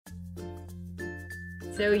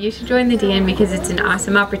So you should join the DN because it's an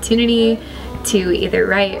awesome opportunity to either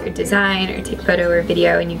write or design or take photo or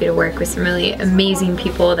video, and you get to work with some really amazing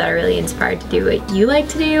people that are really inspired to do what you like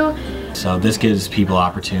to do. So this gives people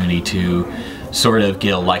opportunity to sort of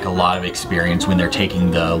get like a lot of experience when they're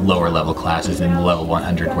taking the lower level classes in level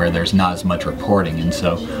 100 where there's not as much reporting, and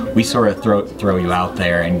so we sort of throw you out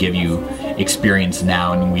there and give you experience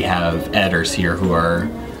now, and we have editors here who are,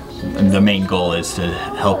 the main goal is to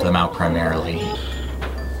help them out primarily.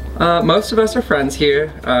 Most of us are friends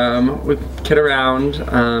here. We kid around.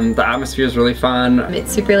 The atmosphere is really fun.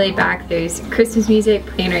 It's super laid back. There's Christmas music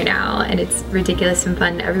playing right now and it's ridiculous and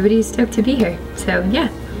fun. Everybody's stoked to be here. So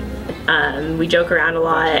yeah. We joke around a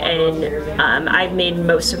lot, and I've made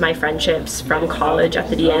most of my friendships from college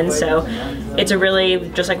at the DN, so it's a really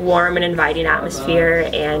just like warm and inviting atmosphere,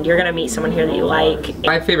 and you're gonna meet someone here that you like.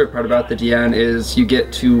 My favorite part about the DN is you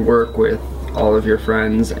get to work with all of your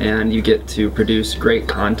friends and you get to produce great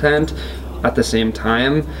content at the same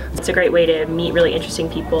time. It's a great way to meet really interesting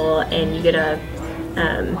people, and you get to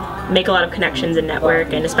make a lot of connections and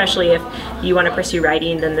network, and especially if you want to pursue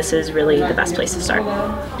writing, then this is really the best place to start.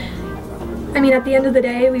 I mean, at the end of the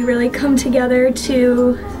day, we really come together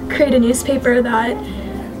to create a newspaper that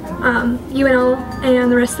UNL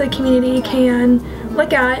and the rest of the community can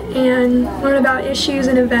look at and learn about issues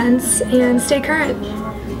and events and stay current.